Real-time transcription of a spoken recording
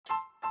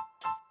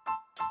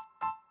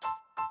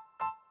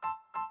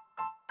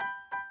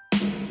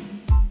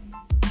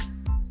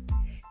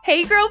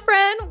Hey,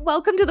 girlfriend,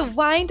 welcome to the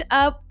Wind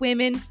Up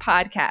Women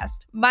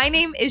podcast. My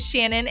name is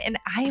Shannon, and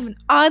I am an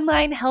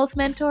online health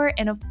mentor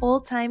and a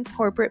full-time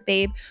corporate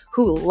babe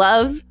who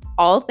loves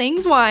all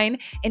things wine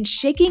and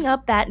shaking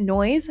up that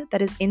noise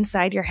that is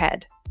inside your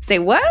head. Say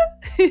what?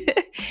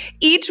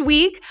 Each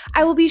week,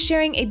 I will be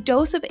sharing a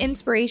dose of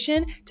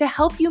inspiration to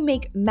help you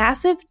make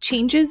massive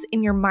changes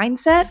in your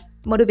mindset,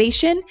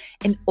 motivation,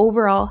 and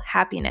overall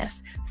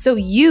happiness so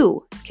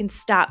you can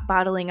stop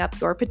bottling up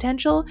your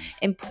potential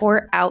and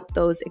pour out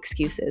those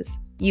excuses.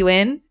 You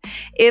in?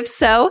 If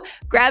so,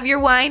 grab your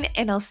wine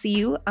and I'll see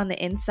you on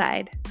the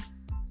inside.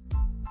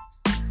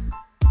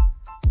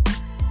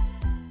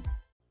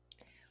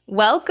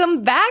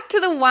 Welcome back to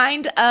the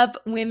Wind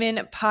Up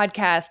Women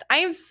podcast. I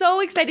am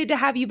so excited to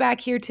have you back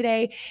here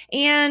today,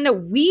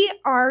 and we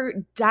are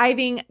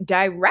diving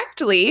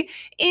directly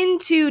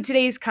into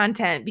today's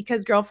content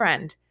because,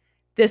 girlfriend,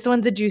 this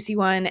one's a juicy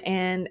one,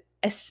 and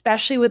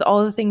especially with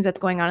all the things that's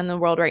going on in the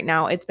world right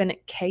now, it's been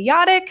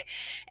chaotic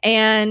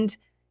and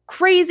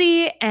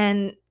crazy,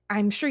 and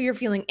I'm sure you're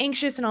feeling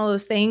anxious and all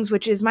those things,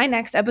 which is my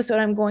next episode.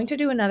 I'm going to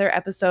do another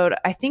episode,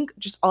 I think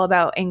just all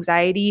about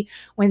anxiety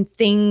when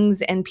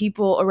things and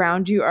people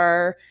around you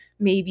are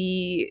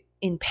maybe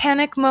in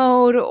panic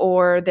mode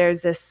or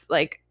there's this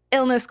like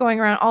illness going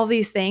around, all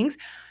these things.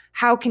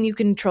 How can you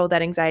control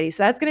that anxiety?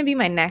 So that's going to be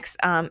my next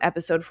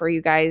episode for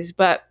you guys.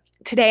 But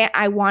today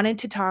I wanted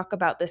to talk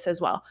about this as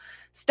well.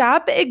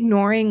 Stop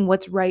ignoring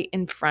what's right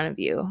in front of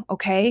you,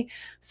 okay?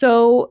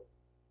 So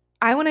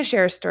I want to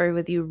share a story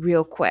with you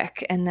real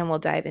quick, and then we'll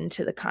dive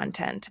into the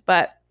content.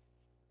 But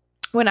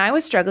when I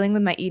was struggling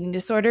with my eating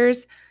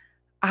disorders,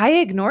 I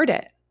ignored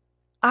it.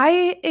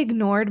 I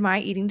ignored my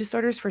eating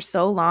disorders for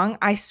so long.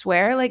 I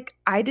swear, like,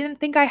 I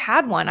didn't think I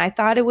had one. I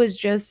thought it was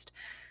just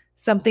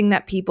something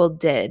that people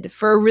did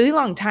for a really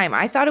long time.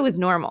 I thought it was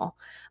normal.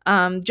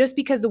 Just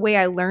because the way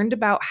I learned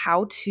about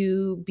how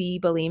to be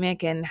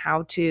bulimic and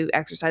how to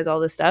exercise all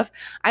this stuff,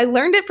 I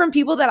learned it from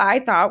people that I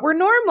thought were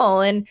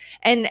normal and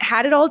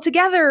had it all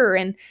together.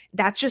 And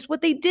that's just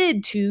what they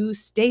did to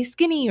stay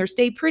skinny or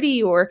stay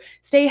pretty or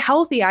stay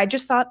healthy. I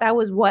just thought that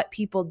was what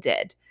people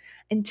did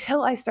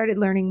until I started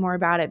learning more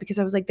about it, because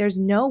I was like, there's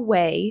no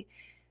way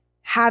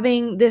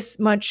having this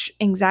much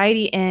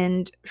anxiety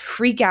and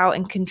freak out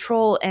and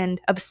control and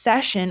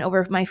obsession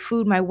over my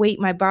food, my weight,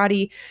 my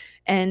body,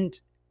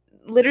 and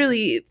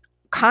literally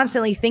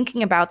constantly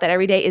thinking about that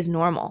every day is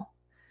normal.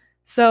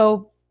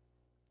 So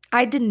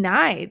I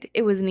denied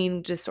it was an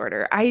eating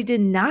disorder. I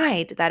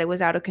denied that it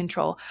was out of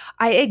control.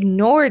 I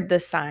ignored the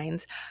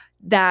signs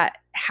that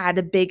had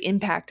a big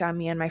impact on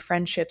me, on my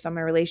friendships, on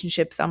my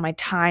relationships, on my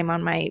time,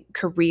 on my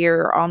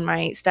career, on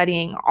my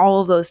studying,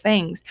 all of those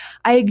things.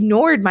 I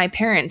ignored my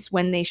parents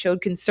when they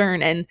showed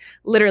concern and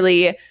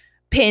literally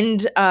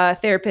pinned a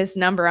therapist's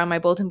number on my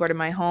bulletin board in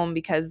my home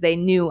because they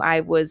knew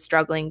I was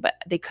struggling, but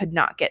they could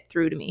not get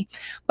through to me.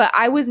 But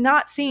I was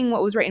not seeing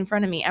what was right in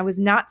front of me. I was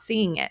not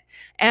seeing it.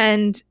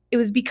 And it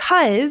was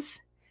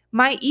because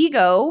my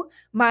ego,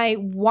 my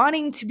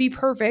wanting to be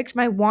perfect,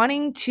 my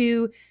wanting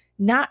to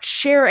not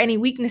share any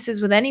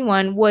weaknesses with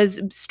anyone was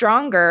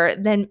stronger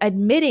than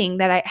admitting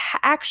that I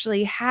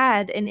actually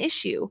had an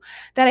issue,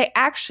 that I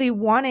actually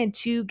wanted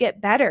to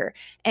get better.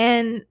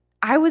 And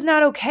I was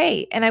not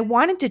okay. And I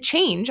wanted to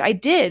change. I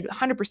did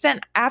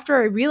 100% after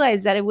I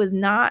realized that it was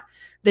not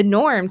the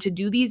norm to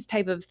do these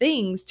type of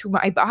things to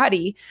my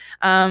body.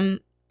 I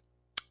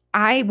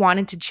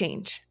wanted to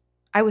change.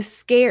 I was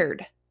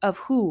scared of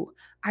who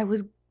I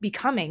was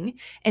becoming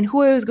and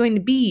who I was going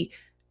to be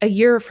a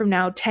year from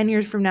now, 10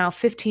 years from now,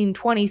 15,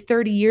 20,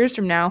 30 years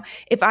from now,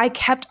 if I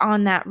kept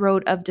on that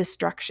road of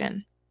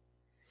destruction.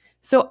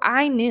 So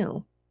I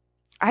knew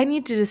I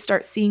needed to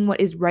start seeing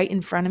what is right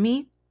in front of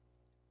me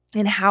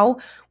and how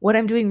what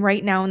I'm doing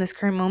right now in this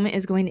current moment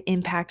is going to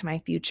impact my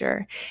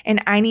future.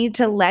 And I need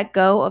to let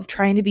go of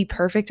trying to be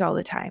perfect all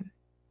the time.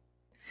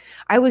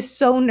 I was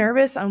so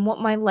nervous on what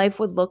my life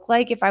would look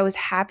like if I was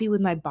happy with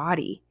my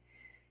body.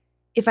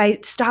 If I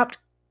stopped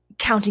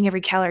counting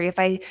every calorie, if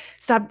I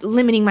stopped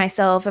limiting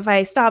myself, if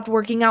I stopped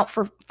working out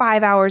for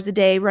 5 hours a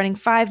day, running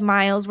 5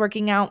 miles,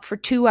 working out for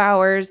 2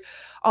 hours,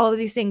 all of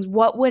these things,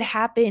 what would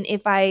happen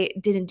if I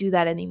didn't do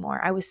that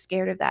anymore? I was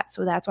scared of that.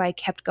 So that's why I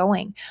kept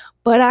going.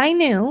 But I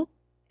knew,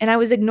 and I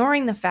was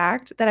ignoring the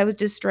fact that I was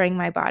destroying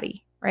my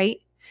body, right?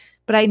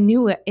 But I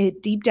knew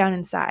it deep down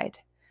inside.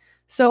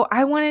 So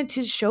I wanted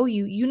to show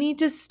you, you need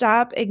to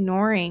stop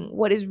ignoring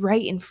what is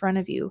right in front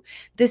of you.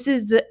 This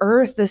is the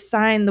earth, the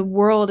sign, the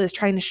world is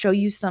trying to show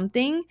you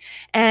something.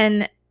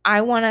 And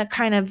I want to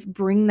kind of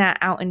bring that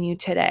out in you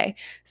today.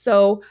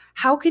 So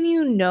how can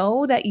you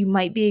know that you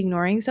might be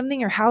ignoring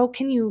something, or how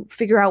can you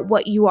figure out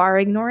what you are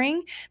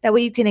ignoring? That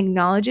way you can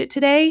acknowledge it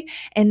today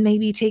and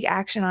maybe take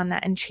action on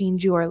that and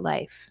change your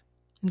life.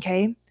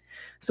 Okay.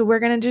 So we're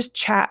going to just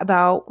chat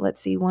about,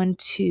 let's see, 1,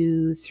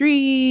 2,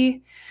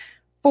 3,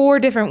 4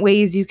 different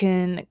ways you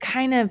can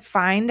kind of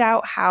find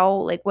out how,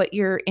 like, what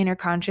your inner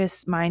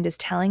conscious mind is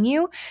telling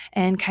you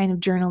and kind of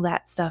journal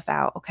that stuff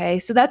out. Okay.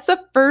 So that's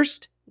the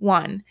first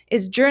one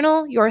is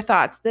journal your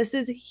thoughts. This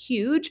is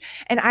huge,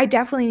 and I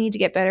definitely need to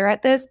get better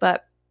at this,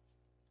 but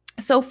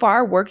so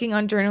far working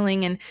on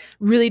journaling and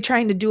really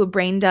trying to do a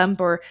brain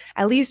dump, or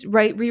at least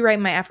rewrite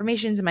my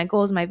affirmations and my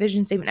goals, my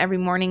vision statement every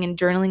morning, and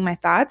journaling my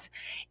thoughts,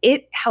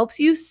 it helps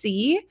you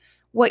see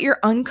what your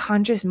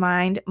unconscious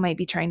mind might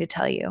be trying to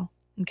tell you.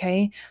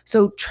 Okay.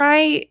 So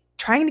trying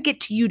to get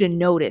to you to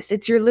notice.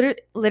 It's your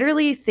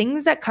literally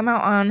things that come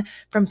out on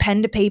from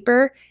pen to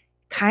paper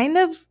kind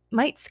of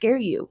might scare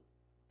you,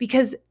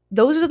 because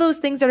those are those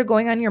things that are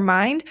going on in your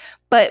mind.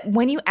 But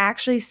when you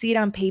actually see it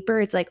on paper,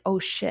 it's like, oh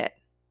shit,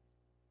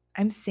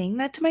 I'm saying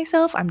that to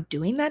myself. I'm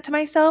doing that to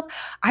myself.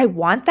 I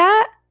want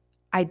that.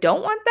 I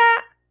don't want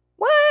that.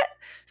 What?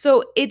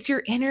 So it's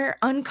your inner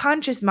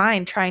unconscious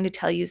mind trying to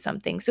tell you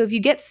something. So if you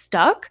get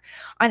stuck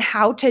on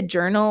how to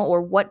journal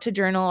or what to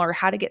journal or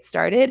how to get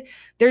started,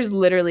 there's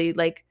literally,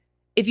 like,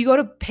 if you go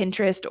to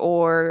Pinterest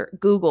or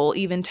Google,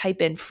 even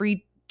type in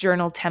free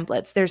journal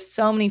templates, there's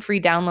so many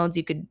free downloads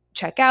you could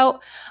check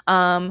out.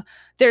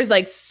 There's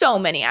like so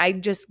many. I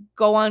just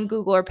go on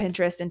Google or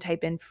Pinterest and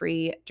type in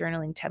free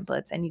journaling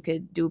templates, and you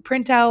could do a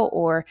printout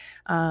or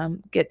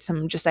get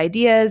some just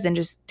ideas and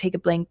just take a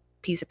blank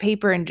piece of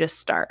paper and just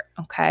start.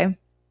 Okay.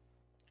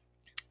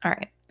 All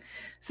right.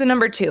 So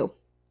number 2,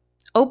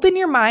 open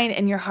your mind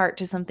and your heart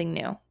to something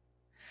new.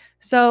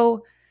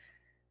 So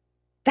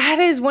that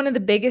is one of the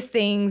biggest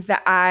things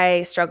that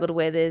I struggled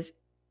with, is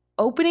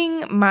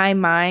opening my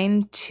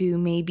mind to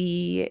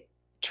maybe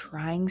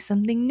trying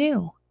something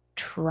new,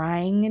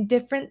 trying a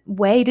different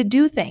way to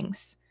do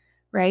things,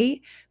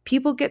 right?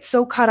 People get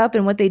so caught up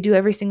in what they do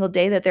every single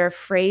day that they're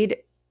afraid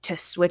to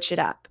switch it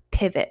up,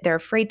 pivot. They're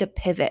afraid to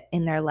pivot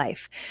in their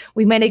life.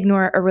 We might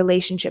ignore a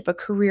relationship, a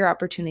career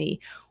opportunity,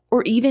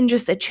 or even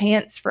just a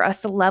chance for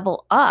us to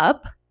level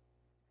up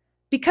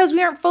because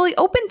we aren't fully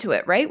open to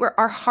it, right? Where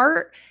our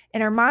heart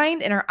and our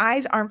mind and our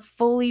eyes aren't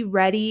fully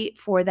ready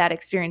for that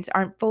experience,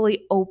 aren't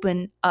fully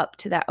open up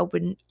to that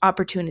open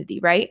opportunity,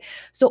 right?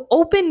 So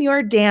open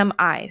your damn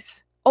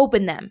eyes,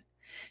 open them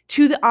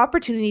to the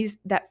opportunities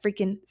that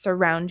freaking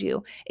surround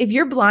you. If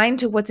you're blind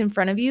to what's in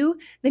front of you,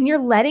 then you're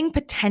letting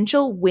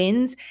potential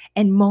wins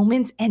and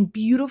moments and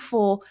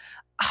beautiful,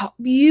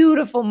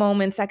 beautiful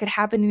moments that could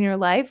happen in your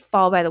life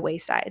fall by the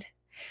wayside.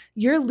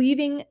 You're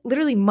leaving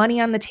literally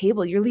money on the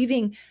table. You're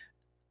leaving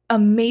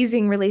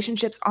amazing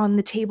relationships on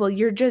the table.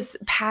 You're just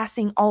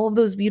passing all of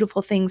those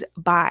beautiful things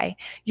by.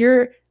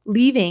 You're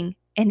leaving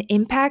an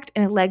impact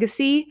and a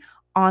legacy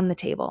on the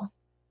table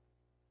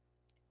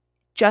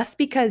just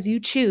because you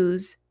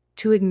choose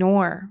to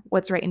ignore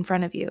what's right in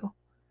front of you.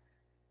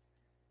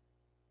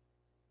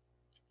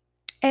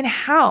 And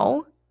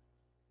how,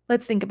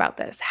 let's think about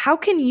this. How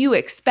can you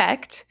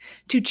expect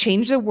to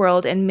change the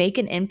world and make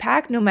an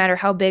impact no matter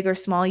how big or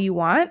small you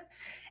want?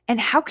 And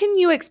how can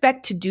you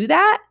expect to do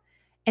that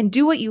and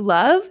do what you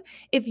love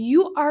if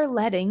you are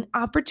letting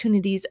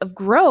opportunities of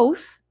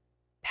growth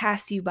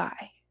pass you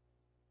by?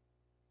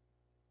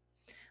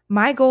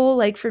 My goal,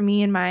 like for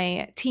me and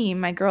my team,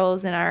 my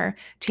girls and our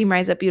team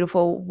Rise Up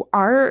Beautiful,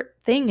 our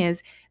thing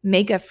is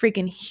make a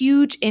freaking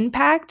huge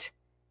impact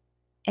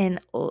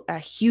and a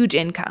huge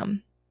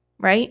income,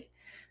 right?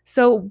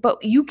 So,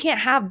 but you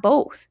can't have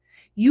both.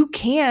 You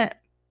can't,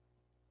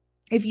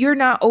 if you're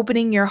not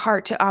opening your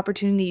heart to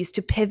opportunities,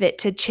 to pivot,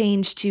 to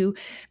change, to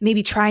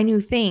maybe try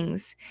new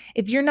things,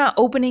 if you're not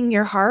opening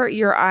your heart,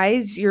 your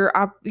eyes,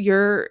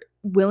 your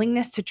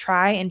willingness to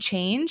try and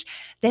change,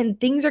 then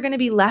things are going to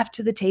be left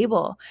to the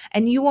table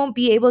and you won't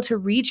be able to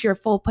reach your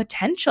full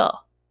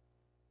potential.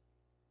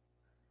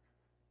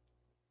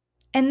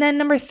 And then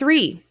number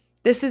 3,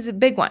 this is a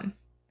big one.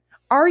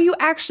 Are you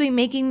actually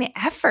making the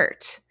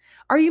effort?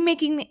 Are you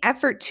making the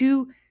effort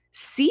to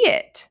see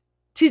it,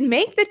 to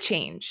make the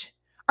change?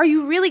 Are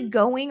you really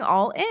going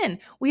all in?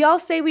 We all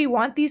say we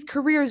want these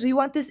careers, we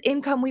want this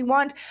income, we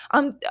want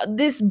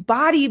this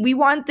body, we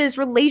want this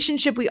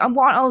relationship, we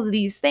want all of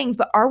these things,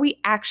 but are we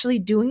actually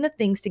doing the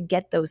things to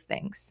get those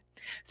things?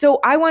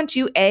 So I want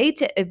you, A,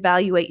 to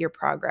evaluate your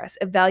progress,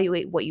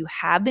 evaluate what you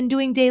have been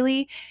doing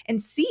daily,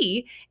 and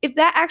see if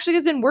that actually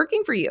has been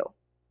working for you.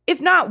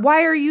 If not,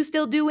 why are you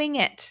still doing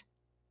it?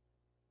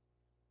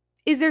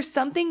 Is there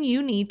something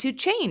you need to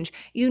change?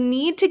 You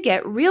need to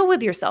get real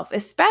with yourself,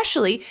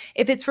 especially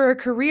if it's for a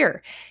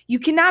career. You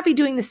cannot be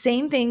doing the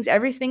same things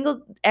every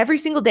single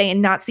day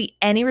and not see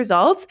any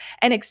results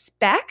and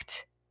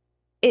expect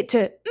it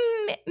to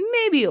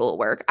maybe it'll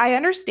work. I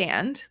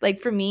understand.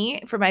 Like for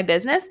me, for my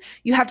business,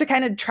 you have to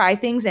kind of try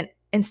things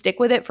and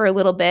stick with it for a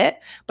little bit.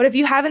 But if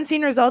you haven't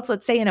seen results,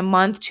 let's say in a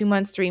month, 2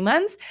 months, 3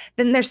 months,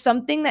 then there's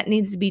something that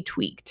needs to be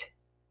tweaked.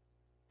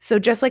 So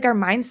just like our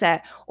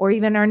mindset or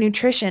even our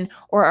nutrition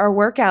or our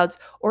workouts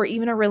or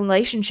even a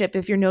relationship,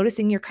 if you're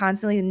noticing you're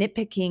constantly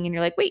nitpicking and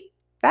you're like, wait,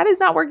 that is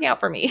not working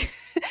out for me.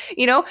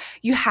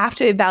 You have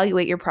to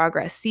evaluate your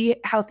progress, see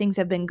how things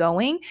have been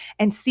going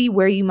and see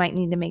where you might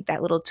need to make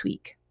that little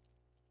tweak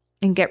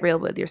and get real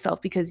with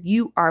yourself because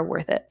you are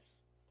worth it.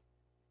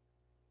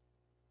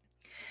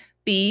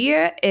 B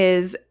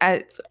is,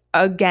 it's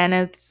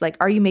like,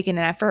 are you making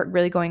an effort,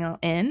 really going all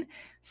in?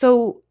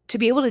 So to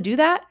be able to do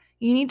that,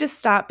 you need to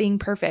stop being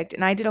perfect.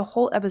 And I did a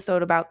whole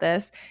episode about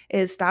this,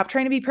 is stop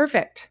trying to be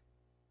perfect.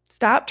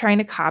 Stop trying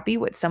to copy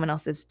what someone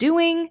else is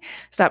doing.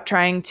 Stop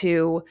trying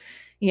to,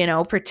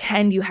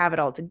 pretend you have it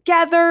all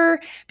together,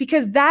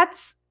 because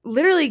that's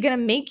literally going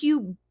to make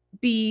you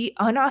be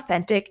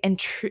unauthentic and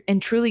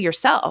truly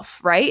yourself,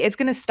 right? It's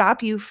going to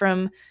stop you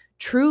from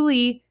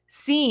truly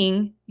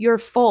seeing your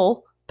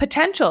full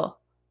potential,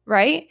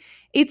 right?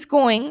 It's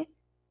going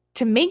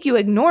to make you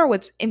ignore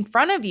what's in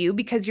front of you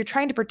because you're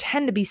trying to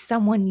pretend to be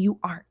someone you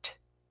aren't.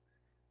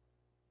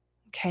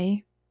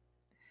 Okay?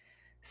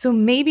 So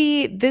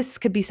maybe this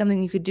could be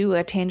something you could do,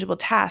 a tangible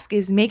task,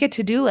 is make a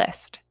to-do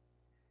list.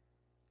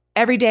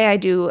 Every day I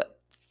do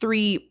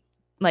 3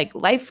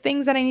 life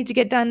things that I need to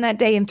get done that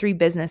day and 3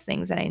 business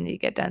things that I need to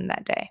get done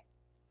that day.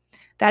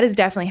 That has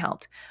definitely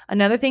helped.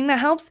 Another thing that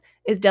helps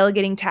is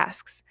delegating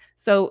tasks.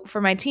 So for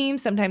my team,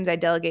 sometimes I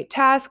delegate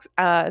tasks.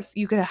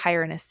 You could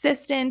hire an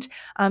assistant.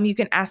 You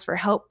can ask for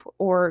help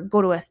or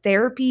go to a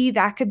therapy.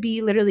 That could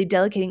be literally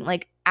delegating.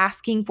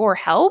 Asking for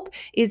help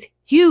is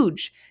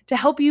huge, to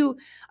help you,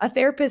 a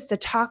therapist, to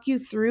talk you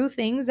through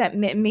things that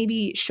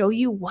maybe show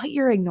you what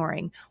you're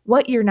ignoring,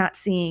 what you're not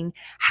seeing.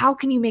 How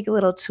can you make a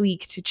little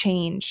tweak to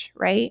change,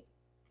 right?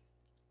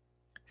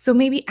 So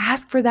maybe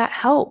ask for that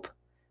help.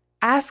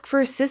 Ask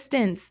for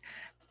assistance,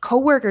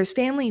 coworkers,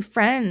 family,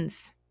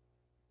 friends.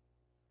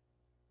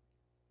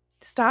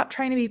 Stop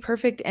trying to be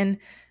perfect and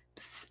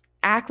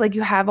act like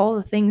you have all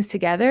the things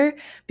together,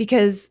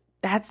 because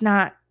that's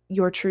not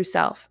your true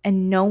self,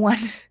 and no one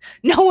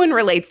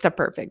relates to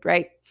perfect,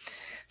 right?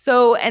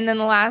 So, and then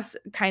the last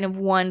kind of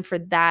one for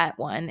that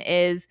one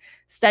is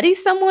study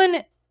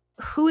someone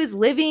who is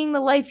living the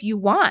life you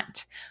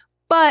want,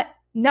 but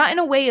not in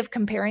a way of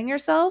comparing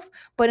yourself,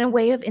 but in a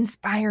way of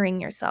inspiring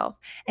yourself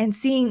and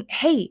seeing,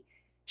 hey,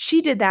 she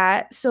did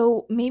that.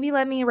 So maybe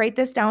let me write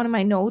this down in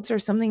my notes or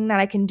something that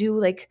I can do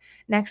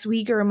next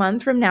week or a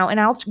month from now, and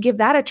I'll give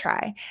that a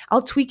try.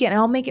 I'll tweak it and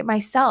I'll make it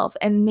myself.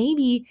 And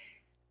maybe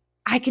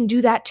I can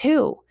do that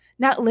too,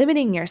 not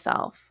limiting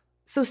yourself.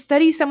 So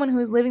study someone who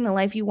is living the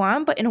life you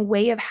want, but in a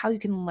way of how you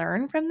can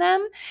learn from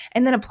them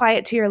and then apply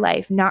it to your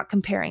life, not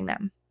comparing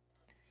them,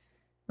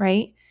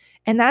 right?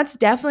 And that's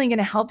definitely going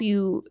to help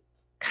you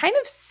kind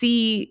of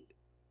see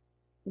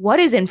what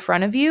is in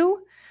front of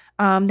you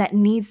that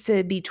needs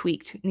to be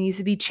tweaked, needs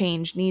to be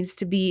changed, needs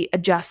to be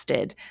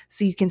adjusted,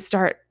 so you can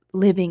start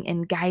living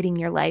and guiding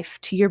your life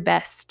to your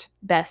best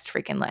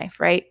freaking life,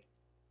 right?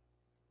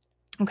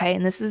 Okay,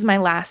 and this is my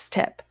last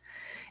tip,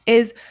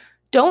 is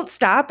don't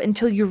stop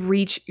until you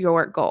reach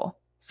your goal.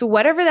 So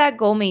whatever that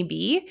goal may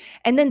be,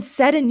 and then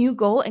set a new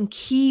goal and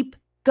keep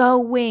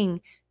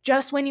going.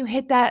 Just when you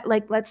hit that,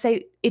 let's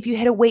say if you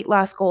hit a weight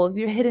loss goal, if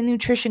you hit a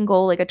nutrition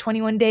goal, like a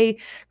 21-day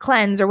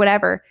cleanse or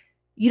whatever,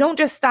 you don't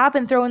just stop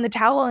and throw in the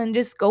towel and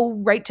just go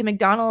right to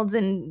McDonald's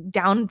and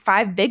down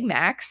 5 Big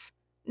Macs.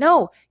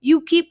 No,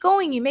 you keep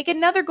going. You make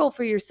another goal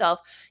for yourself.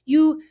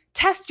 You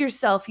test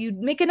yourself. You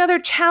make another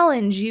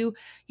challenge. You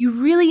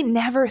really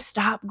never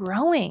stop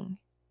growing.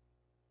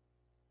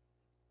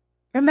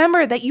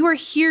 Remember that you are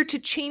here to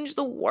change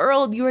the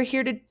world. You are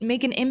here to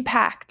make an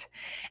impact.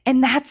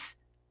 And that's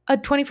a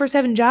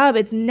 24/7 job.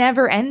 It's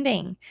never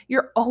ending.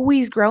 You're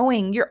always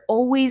growing. You're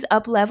always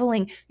up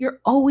leveling. You're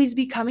always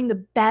becoming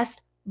the best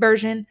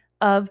version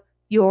of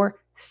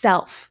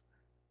yourself.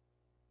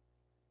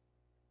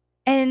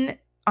 And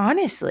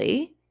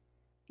honestly,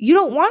 you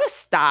don't want to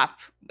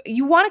stop.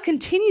 You want to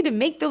continue to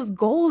make those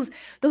goals,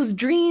 those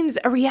dreams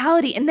a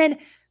reality, and then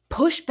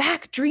push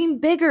back, dream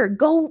bigger,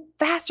 go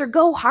faster,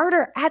 go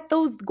harder at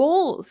those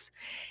goals.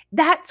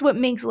 That's what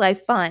makes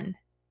life fun.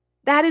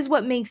 That is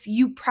what makes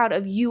you proud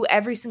of you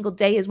every single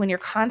day, is when you're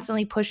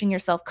constantly pushing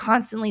yourself,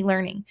 constantly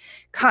learning,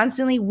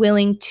 constantly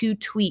willing to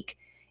tweak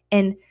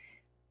and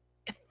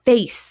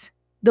face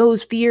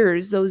those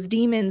fears, those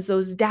demons,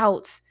 those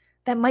doubts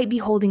that might be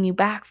holding you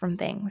back from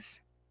things.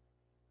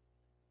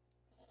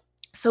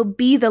 So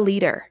be the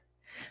leader.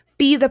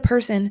 Be the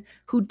person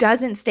who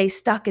doesn't stay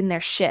stuck in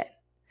their shit.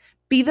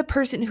 Be the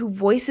person who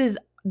voices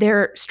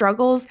their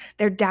struggles,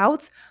 their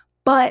doubts,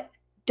 but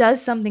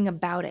does something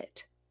about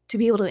it to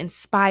be able to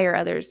inspire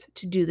others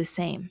to do the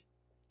same.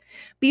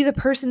 Be the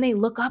person they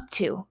look up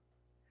to.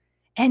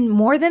 And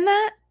more than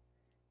that,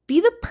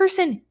 be the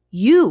person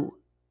you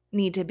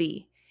need to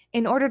be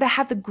in order to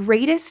have the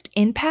greatest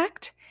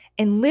impact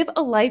and live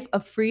a life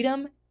of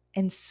freedom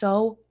and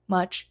so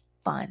much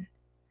fun.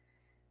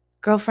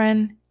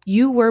 Girlfriend,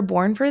 you were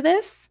born for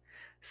this.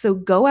 So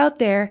go out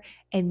there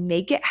and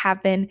make it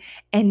happen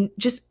and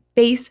just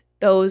face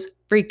those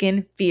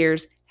freaking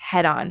fears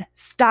head on.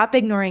 Stop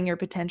ignoring your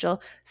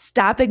potential.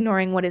 Stop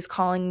ignoring what is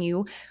calling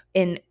you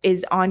and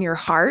is on your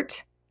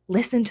heart.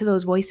 Listen to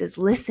those voices.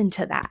 Listen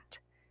to that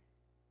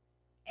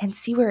and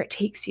see where it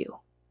takes you.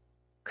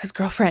 Because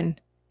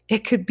girlfriend,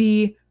 it could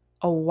be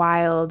a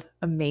wild,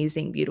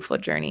 amazing, beautiful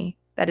journey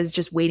that is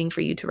just waiting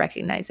for you to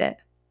recognize it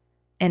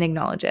and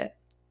acknowledge it.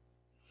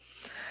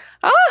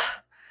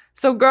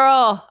 So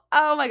girl,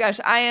 oh my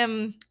gosh, I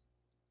am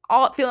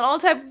feeling all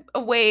type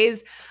of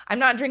ways. I'm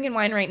not drinking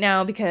wine right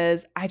now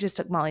because I just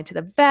took Molly to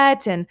the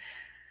vet and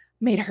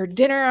made her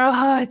dinner.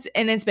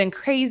 It's been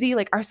crazy.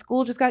 Like our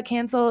school just got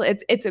canceled.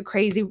 It's a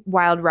crazy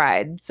wild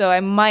ride. So I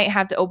might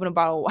have to open a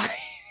bottle of wine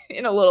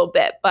in a little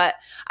bit, but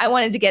I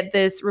wanted to get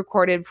this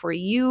recorded for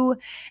you.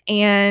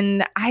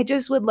 And I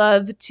just would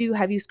love to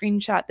have you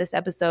screenshot this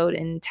episode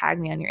and tag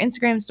me on your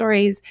Instagram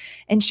stories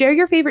and share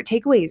your favorite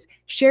takeaways.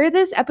 Share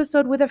this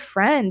episode with a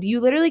friend.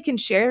 You literally can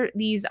share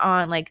these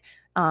on like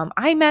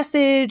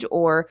iMessage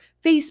or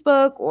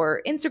Facebook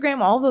or Instagram,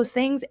 all those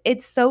things.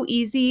 It's so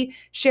easy.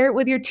 Share it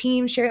with your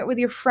team, share it with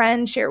your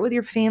friends, share it with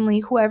your family,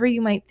 whoever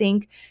you might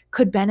think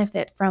could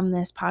benefit from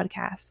this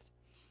podcast.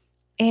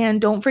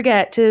 And don't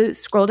forget to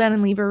scroll down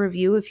and leave a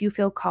review if you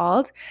feel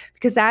called,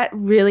 because that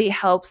really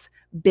helps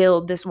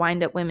build this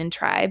Wind Up Women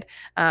tribe,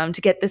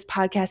 to get this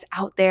podcast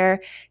out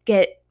there,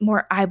 get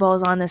more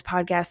eyeballs on this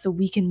podcast so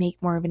we can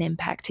make more of an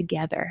impact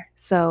together.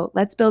 So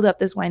let's build up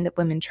this Wind Up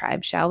Women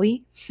tribe, shall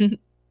we?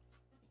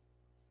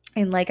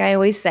 And like I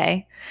always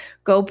say,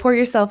 go pour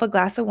yourself a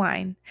glass of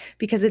wine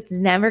because it's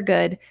never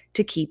good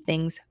to keep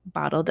things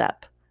bottled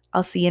up.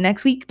 I'll see you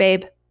next week,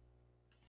 babe.